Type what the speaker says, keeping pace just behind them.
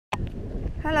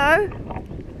Hello?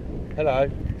 Hello.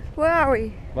 Where are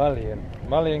we?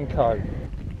 Mullian Cove.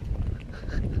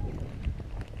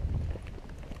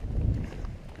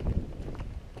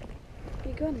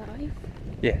 You got a knife?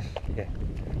 Yes, yeah.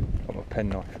 Got my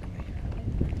penknife with me.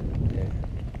 Yeah.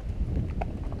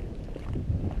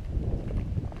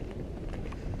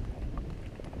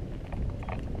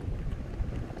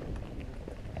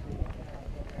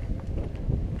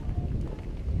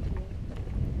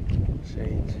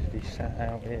 See, to be sat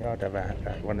out here, I'd have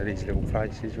had one of these little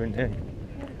places, wouldn't you?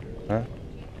 Huh?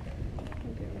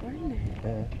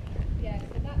 Yeah. Yeah, so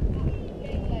that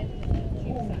big lens is 2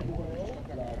 angles.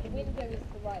 The window is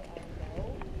the right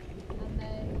angle. And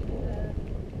then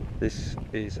This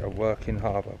is a working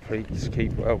harbour. Please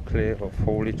keep well clear of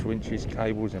haulage winches,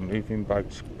 cables and moving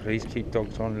boats. Please keep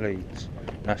dogs on leads.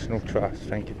 National Trust,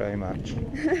 thank you very much.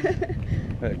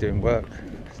 They're doing work,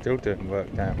 still doing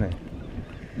work down there.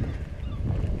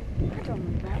 I don't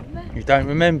remember. You don't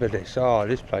remember this? Oh,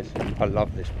 this place, I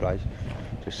love this place.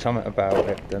 Just something about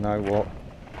it, don't know what.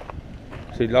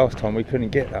 See, last time we couldn't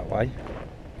get that way.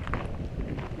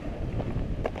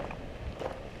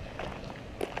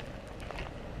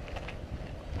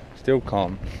 Still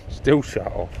can't, still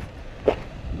shut off.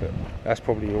 But that's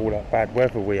probably all that bad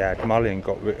weather we had. Mullian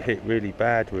got hit really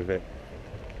bad with it.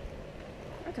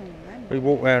 I don't remember. We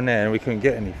walked round there and we couldn't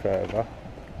get any further.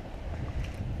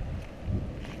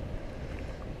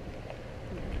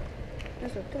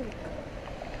 There's a dog.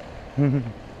 I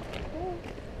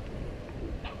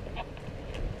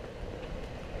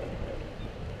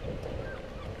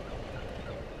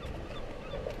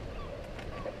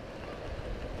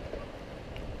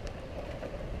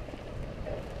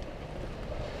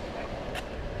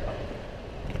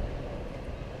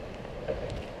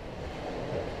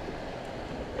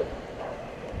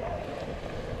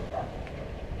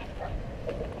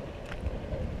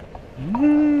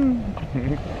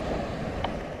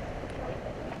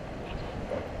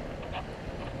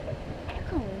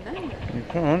can't remember. You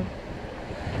can't?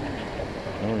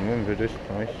 I remember this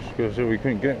place because we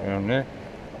couldn't get around there.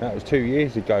 That was 2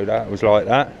 years ago that was like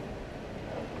that.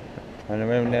 And I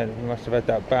remember we must have had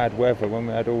that bad weather when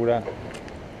we had all that.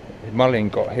 Mullian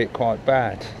got hit quite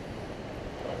bad.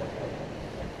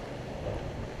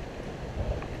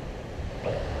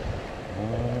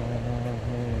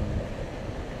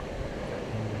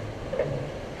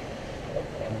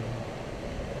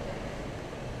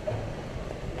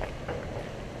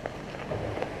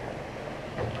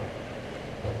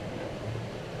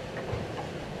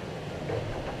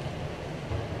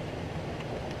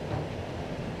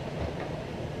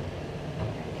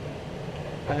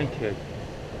 Thank you.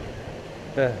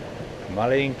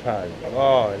 Mullian Cove.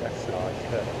 Oh, that's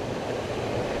nice. Look.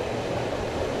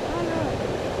 Oh no,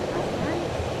 that's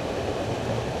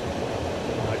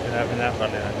Imagine having that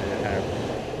running under your house.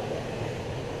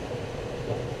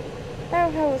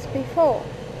 nice. That was before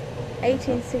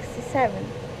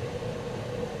 1867.